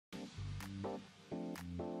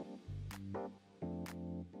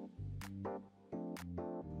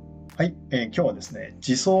はい、今日はですね、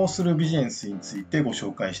自走するビジネスについてご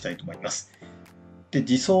紹介したいと思います。で、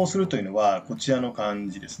自走するというのはこちらの漢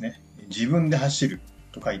字ですね。自分で走る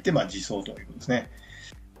と書いて、自走ということですね。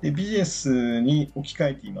で、ビジネスに置き換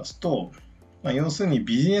えて言いますと、要するに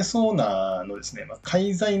ビジネスオーナーのですね、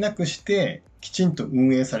介在なくしてきちんと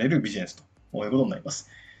運営されるビジネスということになります。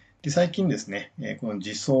で、最近ですね、この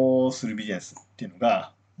自走するビジネスっていうの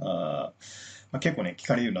が、結構ね、聞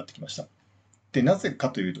かれるようになってきました。で、なぜか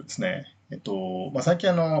というとですね、最近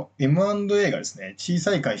M&A がですね、小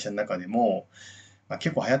さい会社の中でも、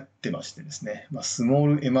結構流行ってましてですね、スモ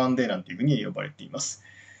ール M&A なんていうふうに呼ばれています。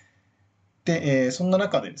で、そんな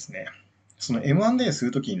中でですね、その M&A す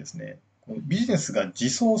るときにですね、ビジネスが自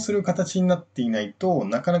走する形になっていないと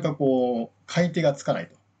なかなか買い手がつかない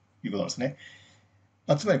ということなんですね。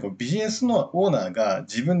つまりビジネスのオーナーが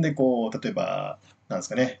自分で例えば、なんです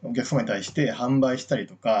かね、お客様に対して販売したり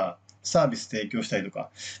とか、サービス提供したりとか、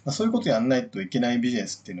そういうことをやらないといけないビジネ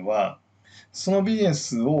スっていうのは、そのビジネ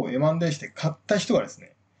スを M&A して買った人がです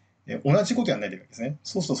ね、同じことやらないといけないんですね。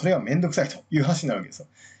そうするとそれがめんどくさいという話になるわけですよ。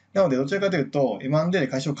なので、どちらかというと、M&A で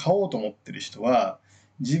会社を買おうと思っている人は、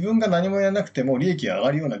自分が何もやらなくても利益が上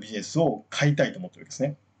がるようなビジネスを買いたいと思ってるわけです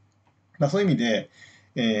ね。そういう意味で、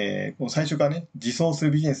最初からね、自走する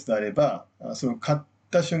ビジネスであれば、それを買っ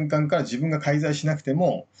た瞬間から自分が介在しなくて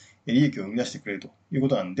も、利益を生み出してくれるというこ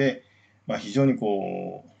となんで、非常に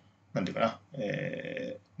なんていうか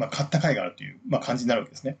な、買った甲斐があるという、感じになるわ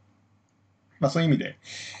けですね。そういう意味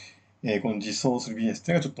で、この自走するビジネス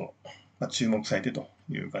というのがちょっと、注目されていると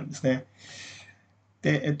いう感じですね。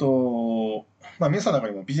で、皆さんの中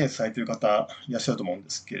にもビジネスされている方いらっしゃると思うんで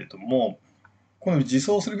すけれども、この自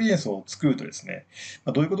走するビジネスを作るとですね、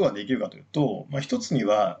どういうことができるかというと、一つに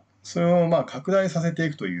は、それを拡大させて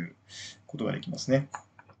いくということができますね。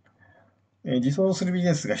自走するビジ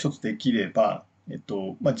ネスが一つできれば、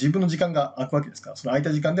自分の時間が空くわけですから、その空い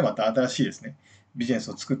た時間でまた新しいですね、ビジネス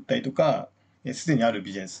を作ったりとか、すでにある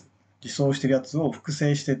ビジネス、自走しているやつを複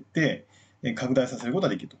製していって、拡大させることが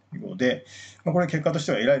できるということで、これ結果とし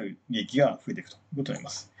ては得られる利益が増えていくということになりま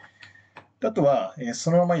す。あとは、そ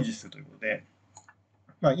のまま維持するということで、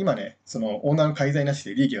今ね、そのオーナーの介在なし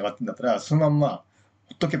で利益が上がってるんだったら、そのまんま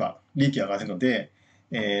ほっとけば利益が上がるので、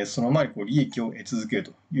そのままに利益を得続ける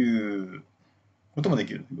ということもで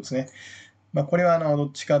きるということですね。これはど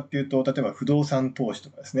っちかっていうと、例えば不動産投資と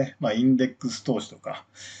かですね、インデックス投資とか、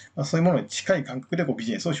そういうものに近い感覚でビ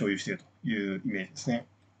ジネスを所有しているというイメージですね。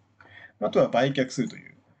あとは売却するとい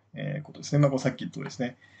うことですね。さっき言ったとおりです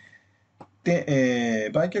ね。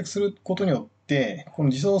で、売却することによって、この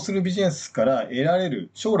自走するビジネスから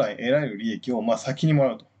将来得られる利益を先にも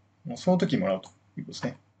らうと。その時にもらうということです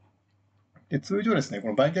ね。で、通常ですね、こ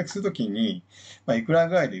の売却するときに、いくら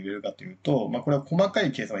ぐらいで売れるかというと、これは細か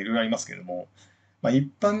い計算はいろいろありますけれども、一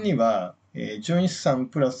般には、純資産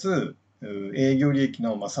プラス営業利益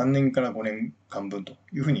の3年から5年間分と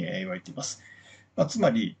いうふうに言われています。つま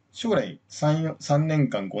り、将来3年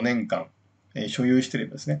間、5年間所有していれ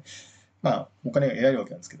ばですね、お金が得られるわけ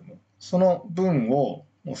なんですけども、その分を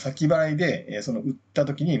先払いで、その売った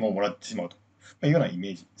時にもうもらってしまうというようなイメ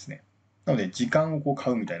ージですね。なので、時間を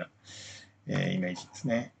買うみたいな、イメージです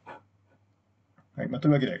ね。はい。とい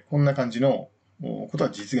うわけで、こんな感じのことが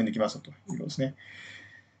実現できますということですね。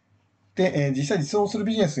で、実際実装する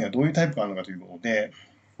ビジネスにはどういうタイプがあるのかということで、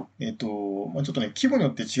ちょっとね、規模によ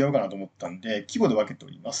って違うかなと思ったんで、規模で分けてお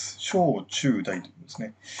ります。小、中、大ということです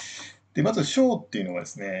ね。で、まず小っていうのはで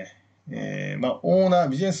すね、ビ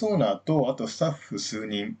ジネスオーナーと、あとスタッフ数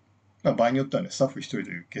人、場合によってはね、スタッフ1人と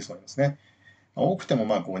いうケースもありますね。多くても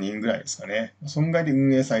5人ぐらいですかね。そんぐらいで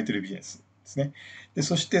運営されているビジネスですね。で、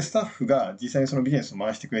そしてスタッフが実際にそのビジネスを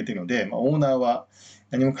回してくれているので、オーナーは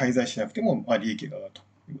何も介在しなくても、利益が上がると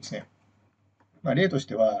いうことですね。例とし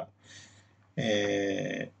ては、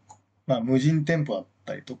無人店舗だっ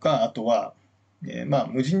たりとか、あとは、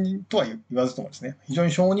無人とは言わずともですね、非常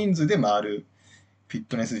に少人数で回るフィッ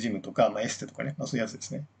トネスジムとか、エステとかね、そういうやつで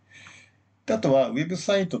すね。で、あとは、ウェブ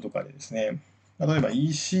サイトとかでですね、例えば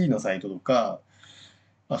EC のサイトとか、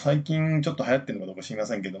最近ちょっと流行ってるのかどうか知りま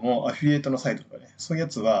せんけども、アフィリエイトのサイトとかね、そういうや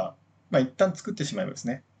つは、一旦作ってしまえばです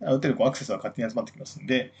ね、ある程度アクセスは勝手に集まってきますん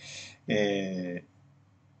で、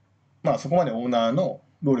そこまでオーナーの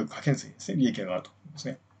労力かけずにですね、利益が上がるということです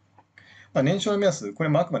ね。年商の目安、これ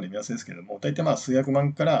もあくまで目安ですけども、大体数百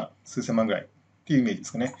万から数千万ぐらいっていうイメージで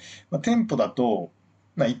すかね。店舗だと、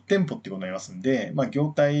1店舗っていうことになりますんで、業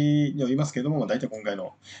態によりますけれども、大体今回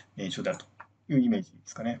の年商であるというイメージで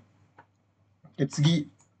すかね。で、次、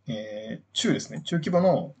中ですね。中規模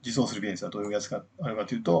の自走するビジネスはどういうやつがあるか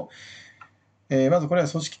というと、まずこれは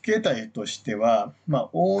組織形態としては、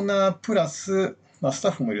オーナープラススタ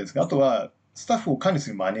ッフもいるんですが、あとはスタッフを管理す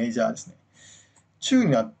るマネージャーですね。中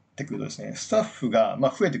になってくるとですね、スタッフが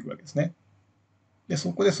増えてくるわけですね。で、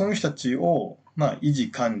そこでその人たちを維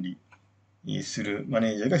持管理するマネ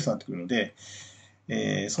ージャーが必要になってくるの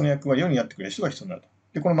で、その役割を担ってくれる人が必要になると。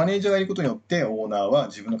で、このマネージャーがいることによって、オーナーは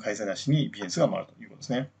自分の開催なしにビジネスが回るということで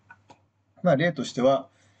すね。例としては、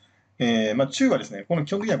中はですね、この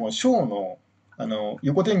基本的にはこの小の、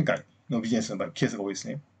横展開のビジネスのケースが多いです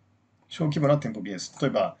ね。小規模な店舗ビジネス。例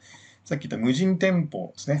えば、さっき言った無人店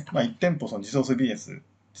舗ですね。1店舗その自走するビジネス、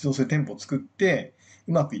自走する店舗を作って、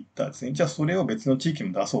うまくいったですね。じゃあそれを別の地域に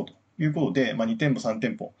も出そうということで、2店舗、3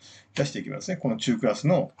店舗出していけばですね、この中クラス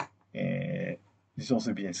の、自走す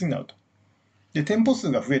るビジネスになると。で、店舗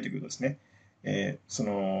数が増えてくるとですね、スタ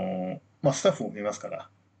ッフも増えますから、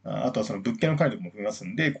あとはその物件の管理とかも増えます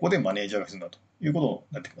んで、ここでマネージャーが必要だということ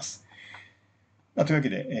になってきます。というわけ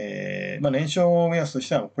で、年商目安とし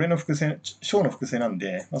ては、これの複製、小の複製なん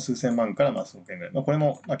で、数千万から数億円ぐらい。これ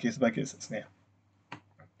もケースバイケースですね。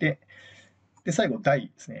で、最後、大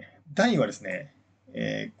ですね。大はですね、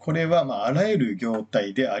これはあらゆる業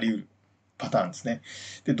態であり得るパターンですね。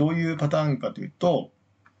で、どういうパターンかというと、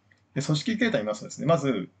組織形態見ますとですね、ま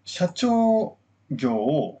ず、社長業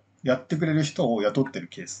をやってくれる人を雇ってる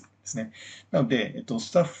ケースですね。なので、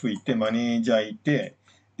スタッフいて、マネージャーいて、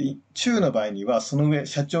で中の場合には、その上、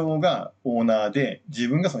社長がオーナーで、自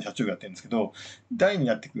分がその社長業やってるんですけど、大に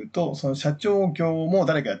なってくると、その社長業も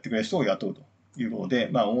誰かやってくれる人を雇うということで、オ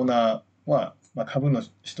ーナーは株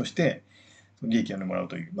主として利益をもらう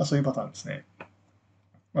という、そういうパターンですね。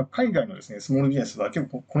海外のですね、スモールビジネスは結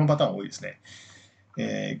構このパターン多いですね。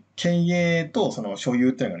経営とその所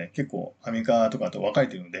有っていうのがね、結構アメリカとかと分かれ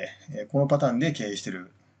ているので、このパターンで経営してい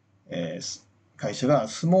る、会社が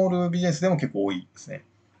スモールビジネスでも結構多いですね。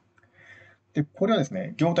で、これはです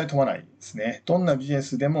ね、業態問わないですね。どんなビジネ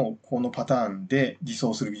スでもこのパターンで自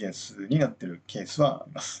走するビジネスになっているケースはあ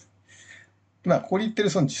ります。ここに言ってる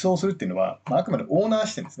その自走するっていうのは、あくまでオーナー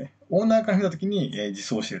視点ですね。オーナーから見たときに自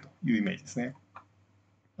走しているというイメージですね。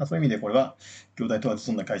そういう意味でこれは業態問わず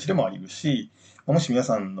どんな会社でもありますし、もし皆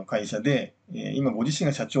さんの会社で今ご自身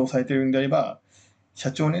が社長をされているんであれば、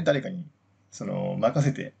社長をね、誰かに任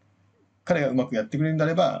せて、彼がうまくやってくれるんであ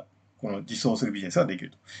れば、この実装するビジネスができる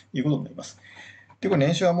ということになります。で、これ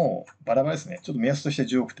年収はもうバラバラですね。ちょっと目安として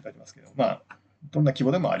10億って書いてますけど、どんな規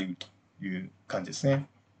模でもあり得るという感じですね。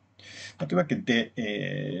というわけで、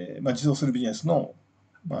自動するビジネスの、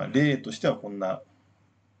例としてはこんな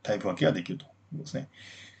タイプ分けができるということですね。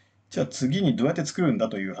じゃあ次にどうやって作るんだ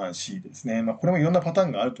という話ですね。これもいろんなパター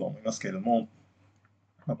ンがあるとは思いますけれども、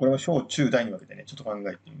これも小中大に分けてね、ちょっと考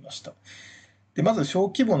えてみました。で、まず小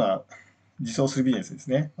規模な自走するビジネスです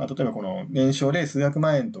ね。例えばこの年商で数百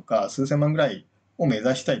万円とか数千万ぐらいを目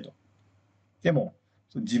指したいと。でも、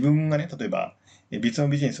自分がね、例えば別の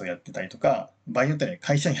ビジネスをやってたりとか、場合によっては、ね、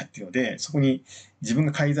会社員やってるので、そこに自分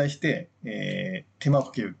が介在して、手間を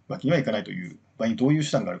かけるわけにはいかないという場合にどういう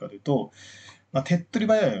手段があるかというと、手っ取り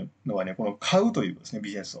早いのはね、この買うということですね、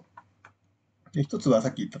ビジネスを。で、一つはさ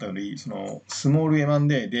っき言った通り、そのスモール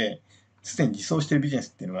M&A で、すでに実装しているビジネ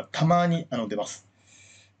スっていうのがたまに出ます。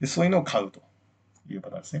で、そういうのを買うという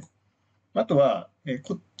パターンですね。あとは、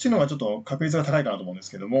こっちの方がちょっと確率が高いかなと思うんで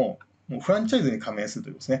すけども、もうフランチャイズに加盟すると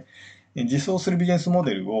いうことですね。実装するビジネスモ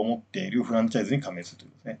デルを持っているフランチャイズに加盟するとい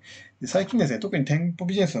うことですね。で最近ですね、特に店舗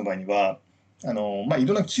ビジネスの場合には、いろ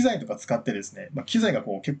んな機材とか使ってですね、機材が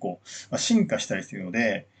こう結構進化したりしているの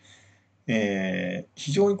で、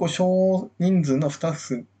非常にこう少人数のスタ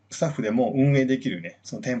ッフでも運営できるね、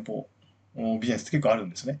その店舗ビジネスって結構あるん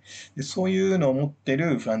ですね。でそういうのを持ってい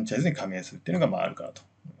るフランチャイズに加盟するっていうのがあるかなと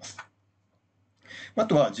思います。あ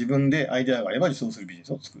とは自分でアイデアがあれば実装するビジネ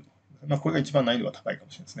スを作ると。これが一番難易度が高いか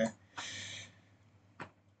もしれないですね。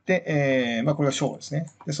で、これが小ですね。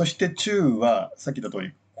でそして中は、さっき言った通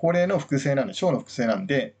り、これの複製なんで、小の複製なん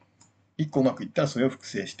で、1個うまくいったらそれを複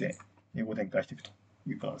製して、ご展開していくと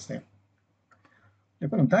いうことですね。で、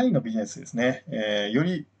この大のビジネスですね。よ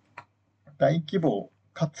り大規模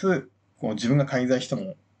かつ、こう自分が介在して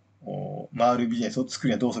も回るビジネスを作る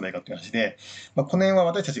にはどうすればいいかという話で、この辺は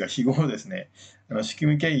私たちが日頃ですね、仕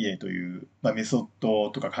組み経営という、メソッド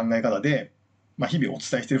とか考え方で、日々お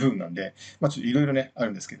伝えしている部分なんで、ちょっといろいろね、あ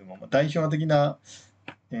るんですけども、代表的な、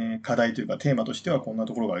課題というかテーマとしてはこんな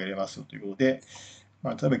ところが挙げれますよということで、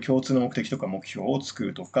例えば共通の目的とか目標を作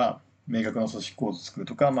るとか、明確な組織構図を作る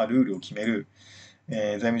とか、ルールを決める、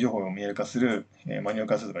財務情報を見える化する、マニュアル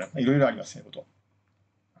化するとかね、いろいろありますね、こ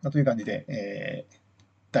と。という感じで、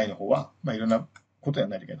大の方は、いろんなことや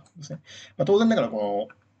らないといけないですね。当然ながら、こ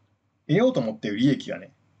の、得ようと思っている利益が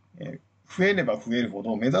ね、増えれば増えるほ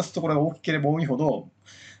ど、目指すところが大きければ多いほど、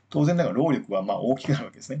当然ながら労力は大きくなる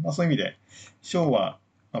わけですね。そういう意味で、小は、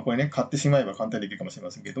これね、買ってしまえば簡単にできるかもしれ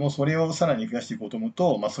ませんけれども、それをさらに増やしていこうと思う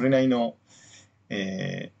と、それなりの、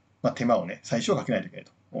手間をね、最初はかけないといけない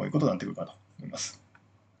ということになってくるかと思います。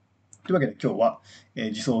というわけで今日は、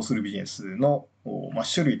自走するビジネスの、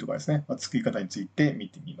種類とかですね、作り方について見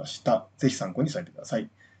てみました。ぜひ参考にされてください。